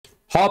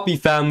Hoppy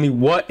family,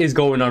 what is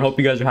going on? Hope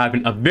you guys are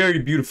having a very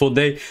beautiful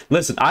day.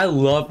 Listen, I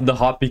love the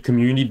Hoppy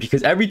community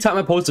because every time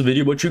I post a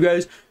video about you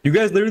guys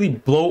literally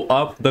blow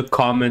up the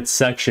comment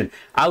section.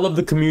 I love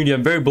the community.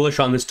 I'm very bullish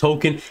on this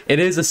token. It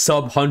is a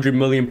sub 100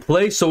 million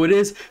play, so it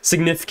is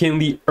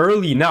significantly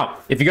early. Now,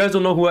 if you guys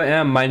don't know who I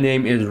am, my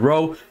name is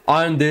Ro.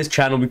 On this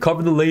channel, we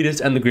cover the latest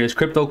and the greatest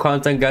crypto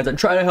content, guys. I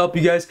try to help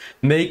you guys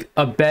make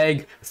a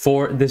bag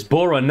for this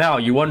bull run. Now,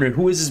 you're wondering,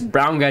 who is this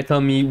brown guy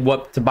telling me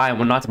what to buy and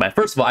what not to buy?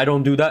 First of all, I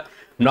don't do that.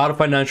 I'm not a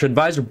financial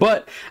advisor,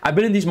 but I've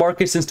been in these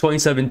markets since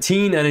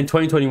 2017, and in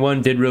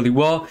 2021 did really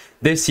well.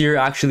 This year,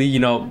 actually, you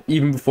know,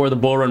 even before the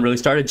bull run really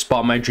started, just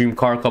bought my dream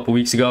car a couple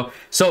weeks ago.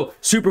 So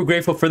super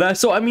grateful for that.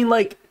 So I mean,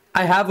 like,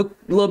 I have a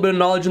little bit of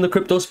knowledge in the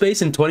crypto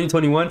space in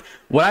 2021.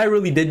 What I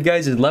really did,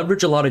 guys, is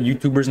leverage a lot of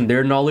YouTubers and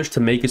their knowledge to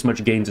make as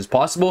much gains as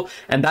possible.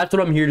 And that's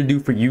what I'm here to do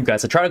for you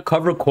guys. I try to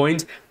cover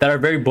coins that are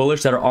very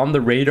bullish, that are on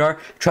the radar,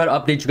 try to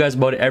update you guys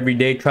about it every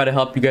day, try to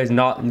help you guys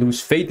not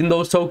lose faith in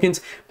those tokens.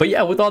 But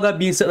yeah, with all that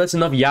being said, that's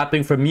enough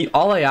yapping from me.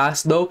 All I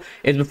ask though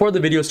is before the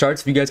video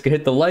starts, if you guys could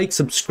hit the like,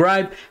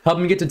 subscribe, help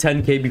me get to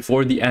 10K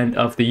before the end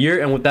of the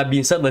year. And with that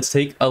being said, let's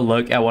take a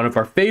look at one of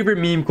our favorite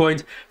meme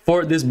coins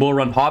for this bull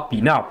run,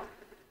 Hoppy. Now,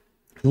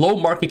 low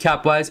market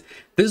cap wise,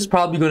 this is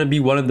probably going to be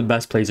one of the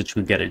best plays that you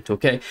can get into.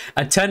 Okay,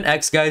 a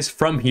 10x, guys,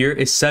 from here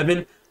is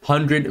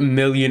 700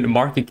 million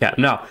market cap.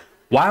 Now,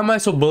 why am I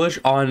so bullish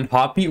on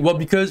Hoppy? Well,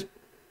 because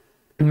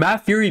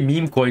Matt Fury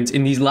meme coins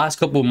in these last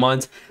couple of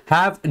months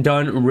have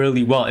done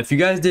really well. If you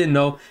guys didn't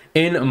know,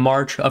 in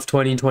March of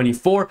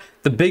 2024,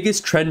 the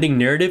biggest trending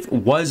narrative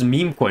was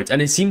meme coins. And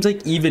it seems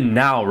like even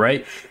now,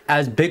 right,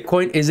 as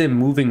Bitcoin isn't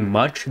moving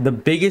much, the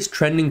biggest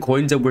trending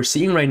coins that we're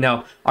seeing right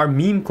now are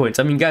meme coins.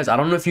 I mean, guys, I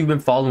don't know if you've been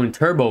following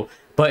Turbo,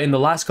 but in the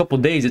last couple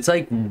of days, it's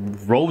like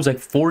rose like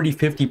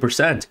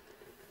 40-50%.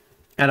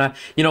 And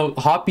you know,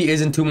 Hoppy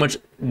isn't too much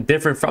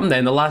different from that.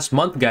 In the last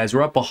month, guys,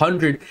 we're up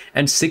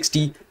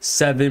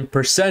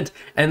 167%.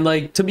 And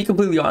like, to be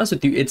completely honest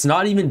with you, it's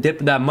not even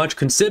dipped that much,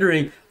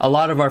 considering a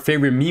lot of our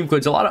favorite meme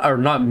coins, a lot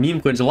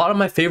of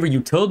my favorite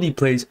utility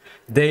plays,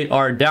 they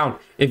are down.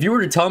 If you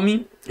were to tell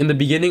me in the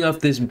beginning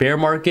of this bear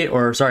market,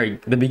 or sorry,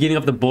 the beginning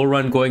of the bull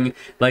run, going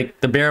like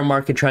the bear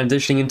market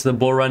transitioning into the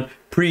bull run,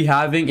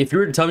 pre-halving, if you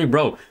were to tell me,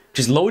 bro,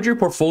 just load your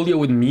portfolio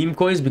with meme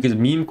coins because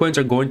meme coins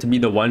are going to be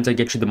the ones that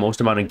get you the most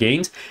amount of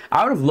gains,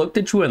 I would have looked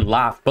at you and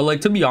laughed. But like,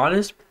 to be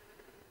honest,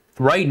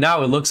 right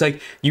now it looks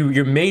like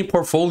your main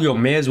portfolio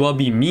may as well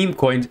be meme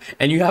coins,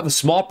 and you have a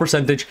small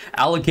percentage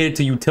allocated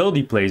to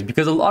utility plays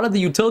because a lot of the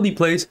utility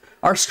plays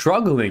are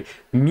struggling.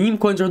 Meme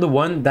coins are the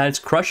one that's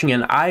crushing,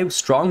 and I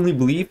strongly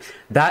believe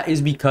that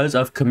is because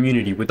of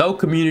community. Without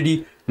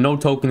community, no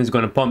token is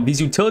going to pump.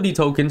 These utility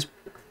tokens,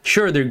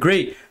 sure, they're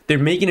great, they're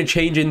making a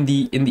change in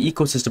the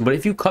ecosystem, but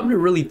if you come to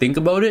really think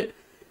about it,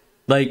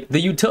 like, the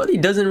utility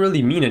doesn't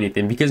really mean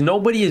anything because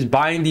nobody is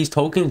buying these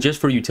tokens just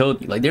for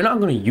utility. Like, they're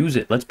not going to use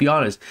it, let's be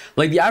honest.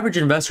 Like, the average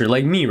investor,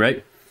 like me,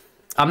 right,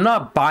 I'm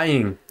not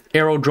buying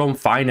Aerodrome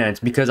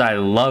Finance because I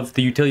love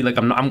the utility. Like,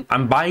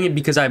 I'm buying it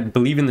because I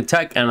believe in the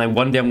tech, and like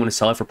one day I'm going to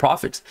sell it for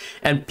profits.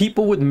 And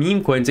people with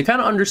meme coins, they kind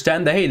of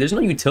understand that, hey, there's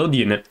no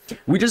utility in it,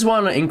 we just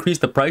want to increase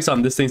the price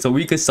on this thing so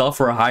we could sell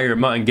for a higher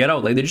amount and get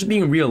out. Like, they're just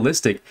being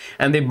realistic,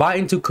 and they buy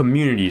into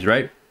communities,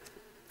 right?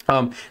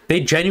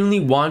 They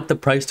genuinely want the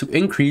price to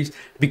increase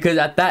because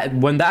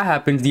when that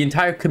happens, the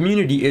entire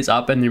community is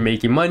up and they're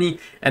making money.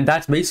 And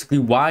that's basically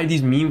why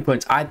these meme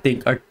coins, I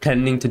think, are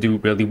tending to do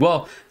really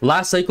well.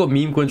 Last cycle,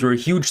 meme coins were a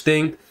huge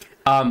thing.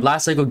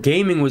 Last cycle,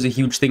 gaming was a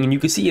huge thing, and you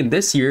can see in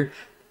this year,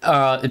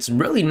 it's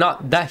really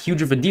not that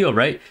huge of a deal,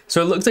 right?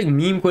 So it looks like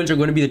meme coins are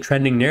going to be the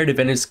trending narrative,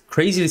 and it's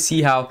crazy to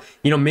see how,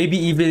 you know, maybe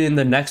even in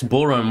the next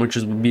bull run, which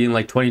is being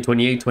like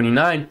 2028,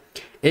 29,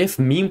 if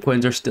meme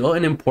coins are still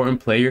an important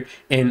player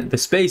in the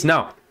space.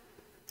 Now,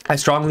 I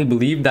strongly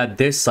believe that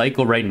this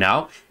cycle right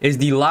now is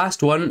the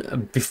last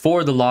one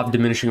before the law of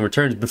diminishing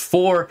returns,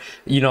 before,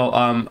 you know,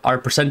 our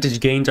percentage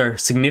gains are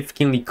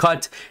significantly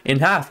cut in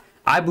half.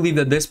 I believe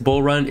that this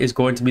bull run is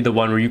going to be the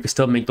one where you can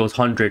still make those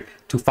 100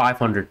 to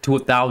 500 to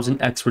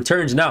 1,000x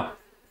returns. Now,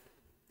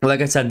 like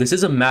I said, this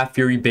is a Matt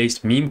Fury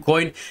based meme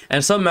coin,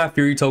 and some Matt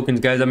Fury tokens,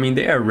 guys, I mean,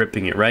 they are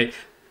ripping it, right?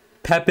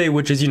 Pepe,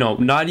 which is, you know,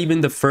 not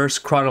even the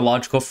first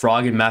chronological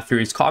frog in Matt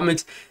Fury's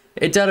comics,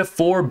 it's at a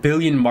 4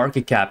 billion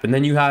market cap. And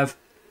then you have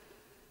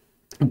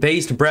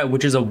Based Brett,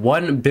 which is a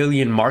 1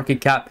 billion market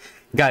cap.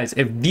 Guys,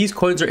 if these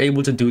coins are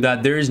able to do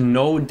that, there is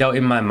no doubt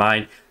in my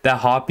mind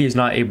that Hoppy is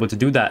not able to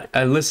do that.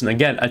 And listen,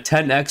 again, a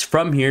 10x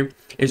from here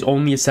is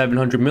only a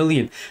 700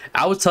 million.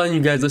 I was telling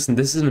you guys, listen,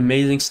 this is an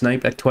amazing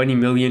snipe at 20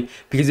 million,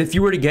 because if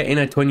you were to get in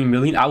at 20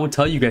 million, I would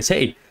tell you guys,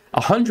 hey,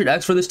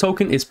 100x for this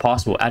token is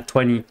possible at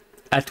 20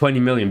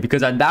 million,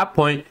 because at that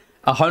point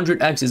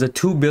 100x is a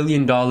 $2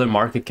 billion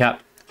market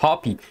cap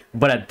Hoppy.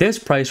 But at this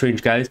price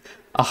range, guys,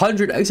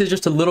 100x is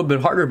just a little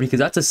bit harder because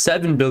that's a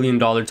 $7 billion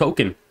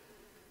token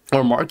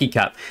or market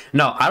cap.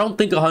 Now, I don't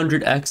think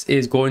 100x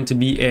is going to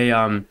be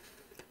a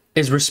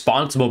is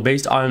responsible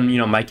based on, you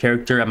know, my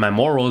character and my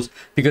morals,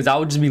 because I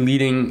would just be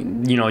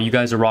leading, you know, you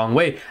guys the wrong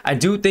way. I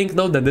do think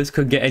though that this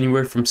could get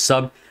anywhere from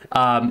sub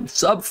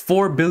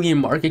 4 billion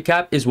market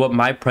cap is what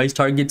my price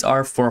targets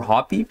are for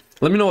Hoppy.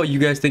 Let me know what you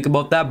guys think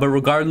about that. But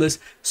regardless,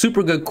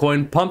 super good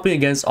coin, pumping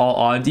against all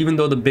odds. Even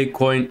though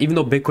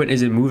Bitcoin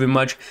isn't moving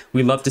much,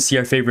 we love to see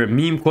our favorite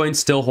meme coins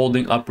still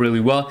holding up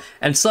really well,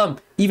 and some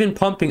even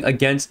pumping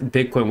against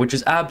Bitcoin, which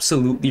is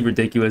absolutely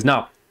ridiculous.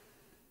 Now,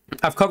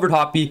 I've covered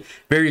Hoppy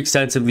very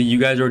extensively. You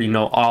guys already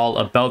know all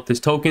about this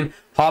token.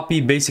 Hoppy,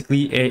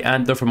 basically a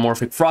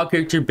anthropomorphic frog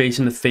character based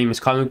in the famous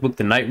comic book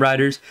The Knight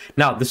Riders.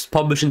 Now, this was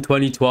published in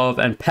 2012,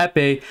 and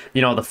Pepe,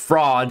 you know, the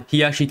fraud,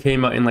 he actually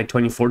came out in like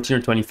 2014 or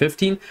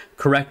 2015.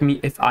 Correct me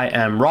if I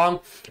am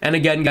wrong. And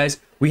again, guys,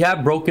 we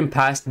have broken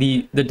past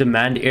the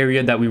demand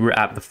area that we were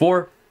at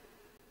before.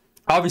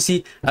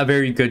 Obviously, a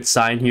very good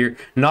sign here.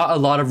 Not a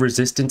lot of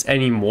resistance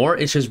anymore.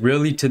 It's just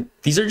really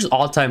these are just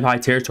all-time high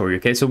territory,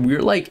 okay? So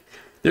we're like,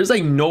 there's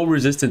like no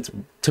resistance,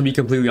 to be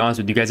completely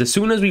honest with you guys. As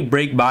soon as we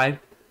break by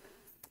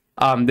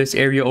this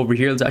area over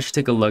here, let's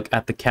actually take a look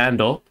at the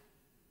candle.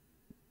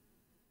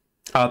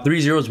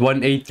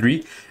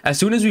 30183. As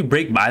soon as we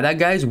break by that,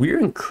 guys, we're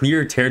in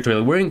clear territory.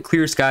 We're in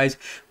clear skies.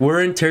 We're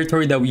in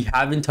territory that we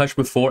haven't touched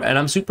before, and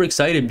I'm super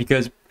excited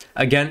because,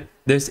 again,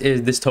 this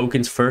is this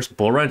token's first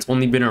bull run. It's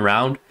only been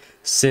around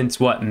since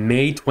what,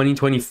 May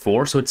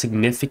 2024, so it's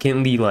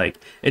significantly, like,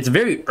 it's a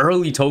very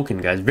early token,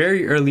 guys,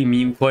 very early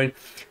meme coin.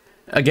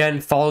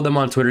 Again, follow them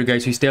on Twitter,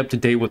 guys, so you stay up to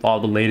date with all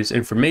the latest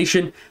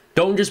information.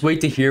 Don't just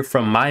wait to hear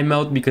from my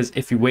mouth, because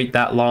if you wait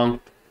that long,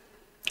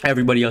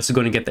 everybody else is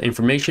going to get the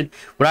information.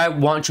 What I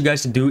want you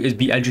guys to do is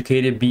be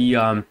educated, be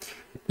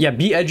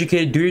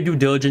educated, do your due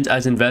diligence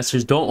as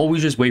investors. Don't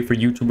always just wait for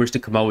YouTubers to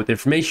come out with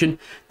information.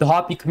 The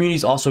Hoppy community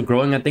is also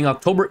growing. I think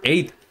October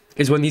 8th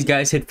is when these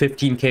guys hit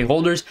 15k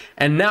holders,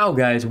 and now,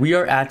 guys, we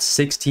are at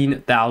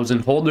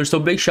 16,000 holders. So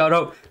big shout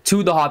out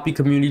to the Hoppy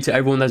community, to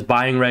everyone that's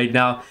buying right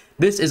now.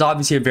 This is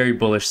obviously a very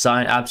bullish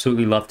sign.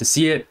 Absolutely love to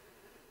see it.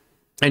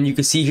 And you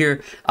can see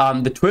here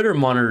the Twitter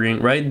monitoring,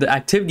 right? The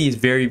activity is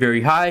very,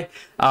 very high.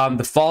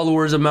 The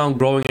followers amount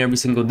growing every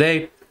single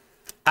day.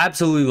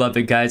 Absolutely love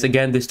it, guys.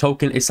 Again, this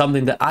token is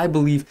something that I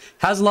believe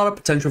has a lot of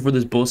potential for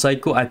this bull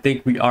cycle. I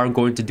think we are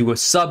going to do a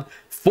sub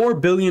 4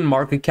 billion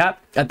market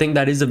cap. I think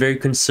that is a very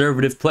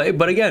conservative play,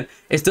 but again,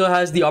 it still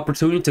has the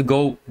opportunity to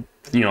go,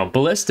 you know,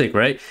 ballistic,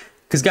 right?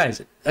 Because,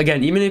 guys,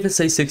 again, even if it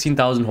says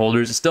 16,000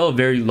 holders, it's still a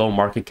very low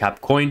market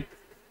cap coin.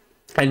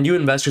 And new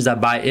investors that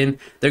buy in,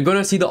 they're going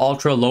to see the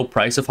ultra low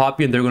price of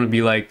Hoppy, and they're going to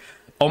be like,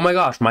 oh my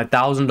gosh, my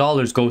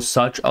 $1,000 goes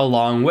such a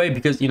long way,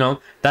 because, you know,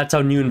 that's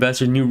how new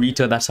investors, new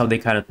retail, that's how they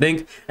kind of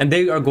think, and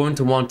they are going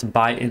to want to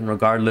buy in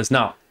regardless.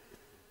 Now,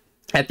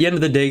 at the end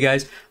of the day,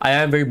 guys, I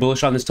am very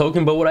bullish on this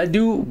token, but what I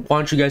do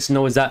want you guys to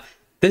know is that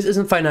this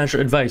isn't financial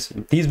advice.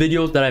 These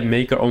videos that I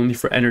make are only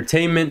for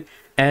entertainment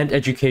and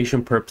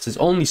education purposes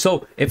only.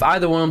 So if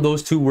either one of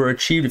those two were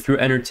achieved, if you're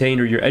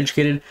entertained or you're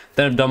educated,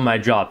 then I've done my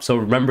job. So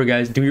remember,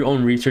 guys, do your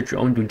own research,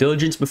 your own due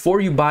diligence before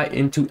you buy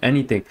into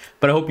anything.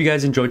 But I hope you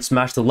guys enjoyed.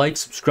 Smash the like,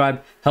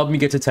 subscribe, help me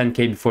get to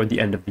 10k before the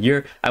end of the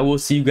year. I will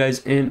see you guys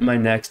in my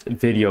next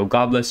video.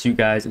 God bless you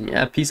guys, and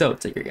yeah, peace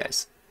out. Take care,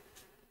 guys.